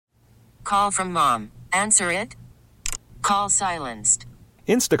call from mom. Answer it. Call silenced.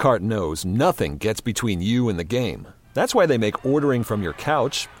 Instacart knows nothing gets between you and the game. That's why they make ordering from your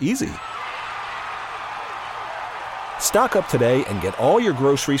couch easy. Stock up today and get all your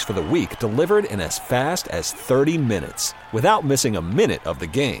groceries for the week delivered in as fast as 30 minutes without missing a minute of the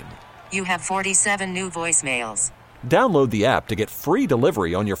game. You have 47 new voicemails. Download the app to get free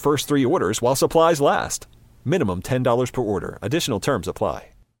delivery on your first 3 orders while supplies last. Minimum $10 per order. Additional terms apply.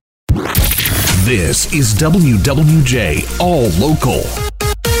 This is WWJ All Local.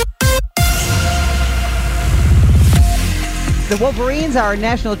 The Wolverines are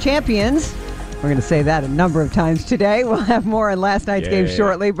national champions. We're going to say that a number of times today. We'll have more on last night's game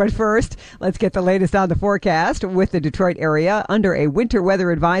shortly. But first, let's get the latest on the forecast with the Detroit area under a winter weather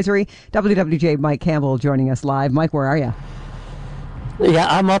advisory. WWJ Mike Campbell joining us live. Mike, where are you? Yeah,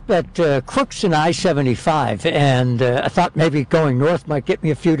 I'm up at Crooks and I-75, and I thought maybe going north might get me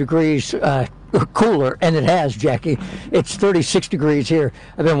a few degrees cooler, and it has, Jackie. It's 36 degrees here.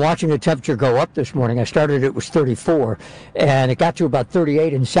 I've been watching the temperature go up this morning. I started, it was 34, and it got to about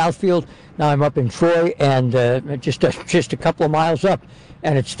 38 in Southfield. Now I'm up in Troy, and just a couple of miles up,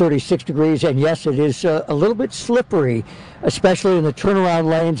 and it's 36 degrees. And yes, it is a little bit slippery, especially in the turnaround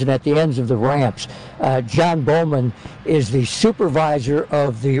lanes and at the ends of the ramps. John Bowman is the supervisor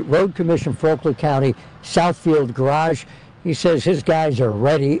of the Road Commission for Oakland County Southfield Garage. He says his guys are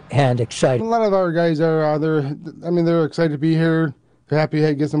ready and excited. A lot of our guys are they're excited to be here. They're happy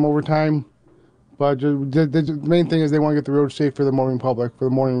to get some overtime. But the main thing is they want to get the road safe for the morning public, for the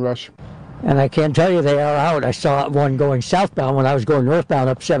morning rush. And I can tell you they are out. I saw one going southbound when I was going northbound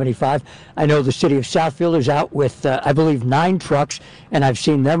up 75. I know the city of Southfield is out with, I believe, 9 trucks, and I've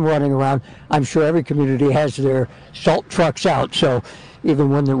seen them running around. I'm sure every community has their salt trucks out. So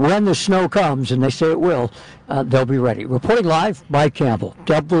even when the snow comes, and they say it will, they'll be ready. Reporting live, Mike Campbell,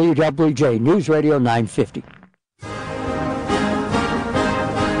 WWJ News Radio 950.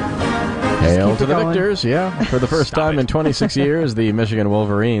 Hail to the victors, yeah. For the first time in 26 years, the Michigan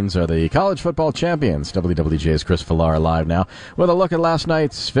Wolverines are the college football champions. WWJ's Chris Fillar live now with a look at last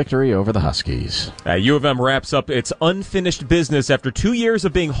night's victory over the Huskies. U of M wraps up its unfinished business after 2 years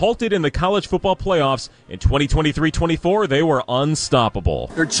of being halted in the college football playoffs. In 2023-24, they were unstoppable.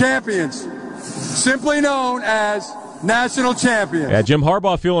 They're champions, simply known as national champions. Yeah, Jim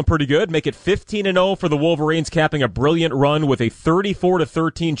Harbaugh feeling pretty good. Make it 15-0 for the Wolverines, capping a brilliant run with a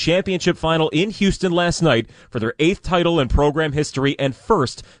 34-13 championship final in Houston last night for their 8th title in program history and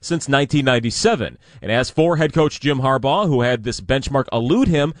first since 1997. And as for head coach Jim Harbaugh, who had this benchmark elude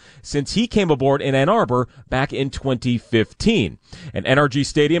him since he came aboard in Ann Arbor back in 2015. An NRG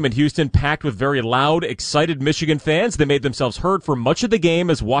Stadium in Houston packed with very loud, excited Michigan fans. They made themselves heard for much of the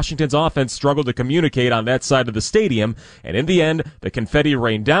game as Washington's offense struggled to communicate on that side of the stadium. And in the end, the confetti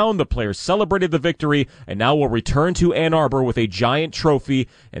rained down, the players celebrated the victory, and now will return to Ann Arbor with a giant trophy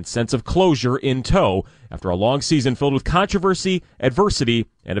and sense of closure in tow after a long season filled with controversy, adversity,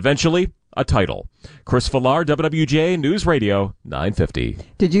 and eventually a title. Chris Fillar, WWJ News Radio 950.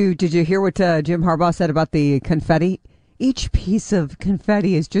 Did you hear what Jim Harbaugh said about the confetti? Each piece of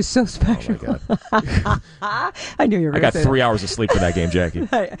confetti is just so special. Oh my God. I knew you were going to say that. I got 3 hours of sleep for that game, Jackie.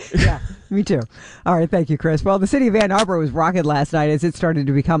 Yeah, me too. All right, thank you, Chris. Well, the city of Ann Arbor was rocking last night as it started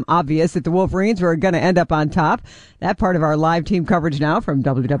to become obvious that the Wolverines were going to end up on top. That part of our live team coverage now from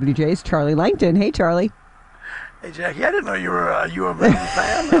WWJ's Charlie Langton. Hey, Charlie. Hey, Jackie, I didn't know you were a U of M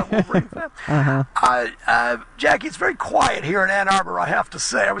fan, Wolverine fan. Jackie, it's very quiet here in Ann Arbor, I have to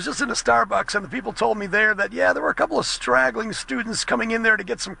say. I was just in a Starbucks, and the people told me there that, yeah, there were a couple of straggling students coming in there to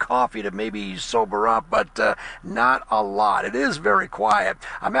get some coffee to maybe sober up, but not a lot. It is very quiet.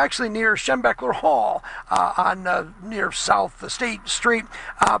 I'm actually near Schembeckler Hall near South State Street,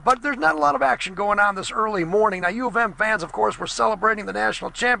 but there's not a lot of action going on this early morning. Now, U of M fans, of course, were celebrating the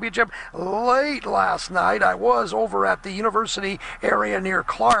national championship late last night. I was over at the university area near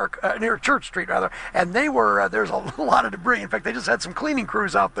near Church Street, and they were, there's a lot of debris. In fact, they just had some cleaning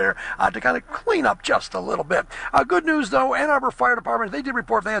crews out there to kind of clean up just a little bit. Good news, though, Ann Arbor Fire Department, they did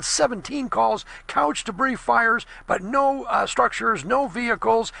report they had 17 calls, couch debris fires, but no structures, no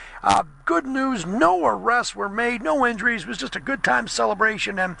vehicles. Good news, no arrests were made, no injuries. It was just a good time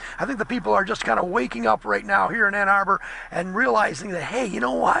celebration, and I think the people are just kind of waking up right now here in Ann Arbor and realizing that, hey, you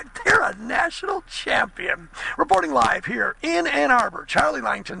know what? They're a national champion. Reporting live here in Ann Arbor, Charlie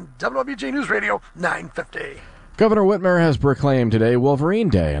Langton, WWJ News Radio 950. Governor Whitmer has proclaimed today Wolverine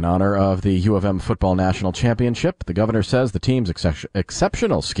Day in honor of the U of M football national championship. The governor says the team's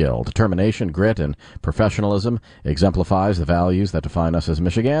exceptional skill, determination, grit, and professionalism exemplifies the values that define us as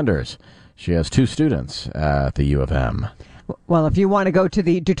Michiganders. She has 2 students at the U of M. Well, if you want to go to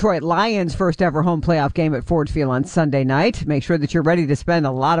the Detroit Lions' first ever home playoff game at Ford Field on Sunday night, make sure that you're ready to spend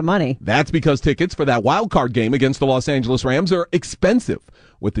a lot of money. That's because tickets for that wild card game against the Los Angeles Rams are expensive,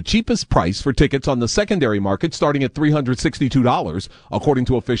 with the cheapest price for tickets on the secondary market starting at $362, according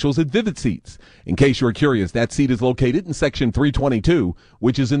to officials at Vivid Seats. In case you're curious, that seat is located in Section 322,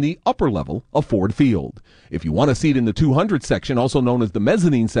 which is in the upper level of Ford Field. If you want a seat in the 200 section, also known as the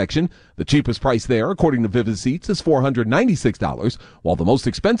mezzanine section, the cheapest price there, according to Vivid Seats, is $496, while the most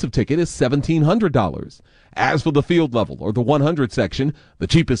expensive ticket is $1,700. As for the field level, or the 100 section, the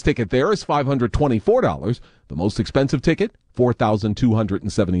cheapest ticket there is $524. The most expensive ticket,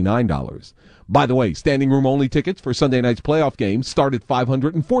 $4,279. By the way, standing room only tickets for Sunday night's playoff games start at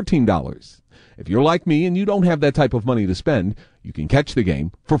 $514. If you're like me and you don't have that type of money to spend, you can catch the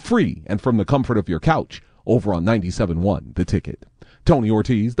game for free and from the comfort of your couch over on 97.1 The Ticket. Tony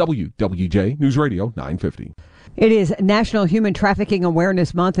Ortiz, WWJ News Radio 950. It is National Human Trafficking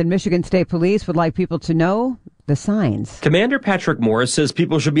Awareness Month, and Michigan State Police would like people to know the signs. Commander Patrick Morris says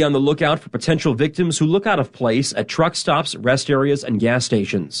people should be on the lookout for potential victims who look out of place at truck stops, rest areas, and gas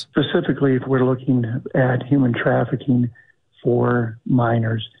stations. Specifically, if we're looking at human trafficking for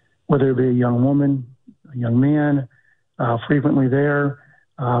minors, whether it be a young woman, a young man, frequently there,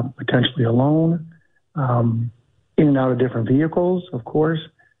 potentially alone, in and out of different vehicles, of course,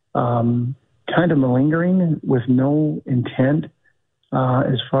 kind of malingering with no intent,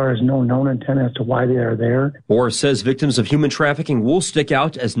 as far as no known intent as to why they are there. Morris says victims of human trafficking will stick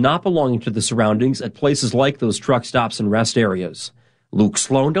out as not belonging to the surroundings at places like those truck stops and rest areas. Luke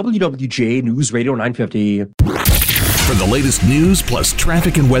Sloan, WWJ News Radio 950. For the latest news plus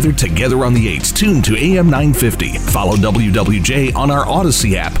traffic and weather together on the 8s, tune to AM 950. Follow WWJ on our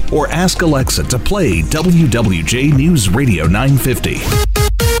Odyssey app or ask Alexa to play WWJ News Radio 950.